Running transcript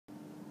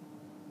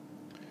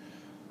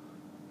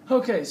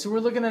Okay, so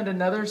we're looking at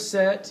another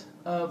set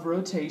of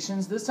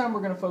rotations. This time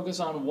we're going to focus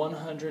on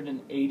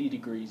 180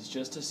 degrees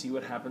just to see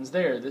what happens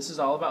there. This is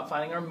all about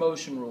finding our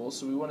motion rules,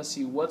 so we want to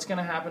see what's going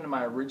to happen to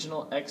my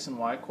original x and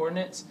y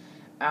coordinates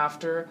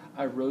after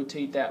I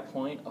rotate that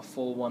point a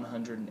full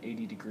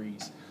 180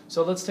 degrees.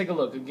 So let's take a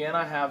look. Again,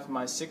 I have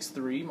my 6,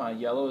 3. My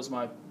yellow is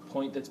my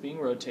point that's being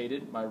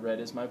rotated. My red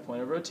is my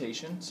point of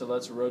rotation. So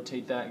let's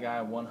rotate that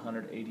guy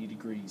 180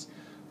 degrees.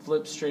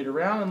 Flip straight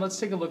around and let's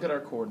take a look at our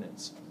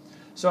coordinates.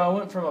 So I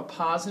went from a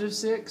positive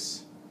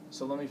 6,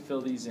 so let me fill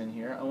these in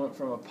here. I went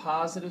from a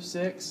positive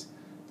 6,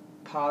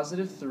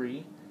 positive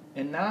 3,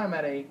 and now I'm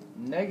at a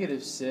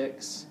negative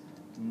 6,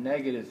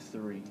 negative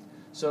 3.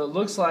 So it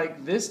looks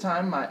like this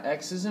time my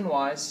x's and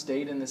y's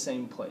stayed in the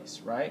same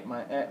place, right?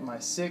 My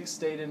 6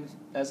 stayed in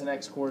as an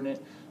x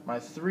coordinate, my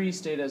 3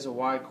 stayed as a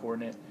y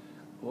coordinate.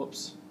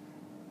 Whoops,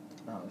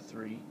 not a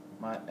 3.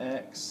 My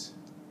x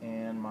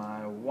and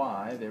my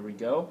y, there we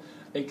go,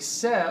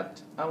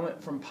 except I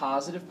went from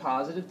positive,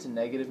 positive to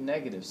negative,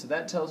 negative. So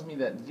that tells me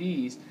that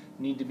these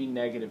need to be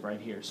negative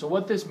right here. So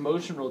what this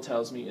motion rule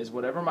tells me is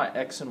whatever my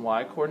x and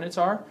y coordinates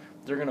are,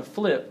 they're going to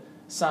flip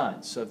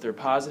signs. So if they're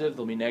positive,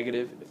 they'll be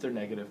negative. If they're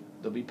negative,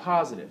 they'll be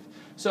positive.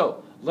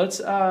 So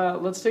let's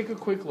take a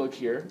quick look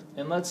here,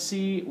 and let's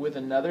see with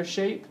another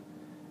shape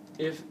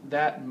if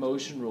that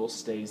motion rule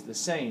stays the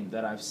same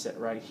that I've set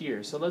right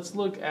here. So let's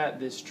look at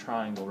this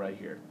triangle right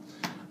here.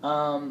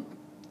 I'm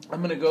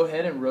going to go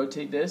ahead and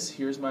rotate this.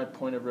 Here's my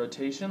point of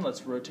rotation.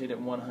 Let's rotate it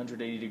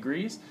 180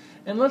 degrees.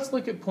 And let's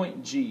look at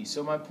point G.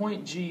 So my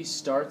point G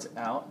starts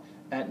out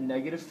at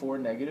negative 4,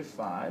 negative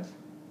 5.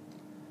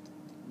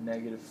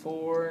 Negative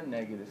 4,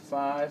 negative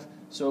 5.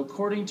 So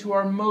according to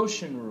our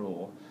motion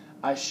rule,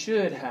 I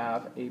should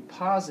have a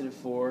positive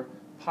 4,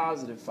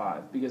 positive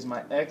 5, because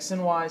my x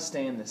and y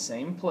stay in the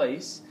same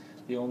place.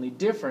 The only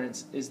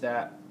difference is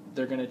that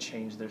they're going to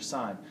change their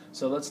sign.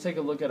 So let's take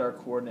a look at our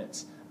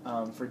coordinates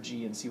for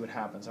G and see what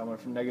happens. I went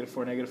from negative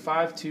 4, negative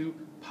 5 to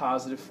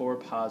positive 4,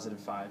 positive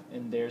 5,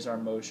 and there's our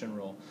motion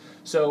rule.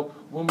 So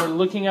when we're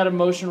looking at a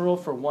motion rule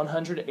for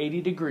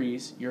 180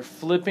 degrees, you're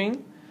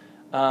flipping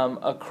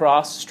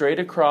straight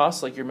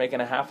across, like you're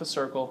making a half a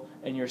circle,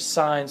 and your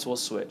signs will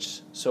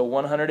switch. So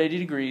 180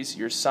 degrees,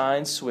 your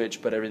signs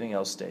switch, but everything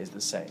else stays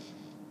the same.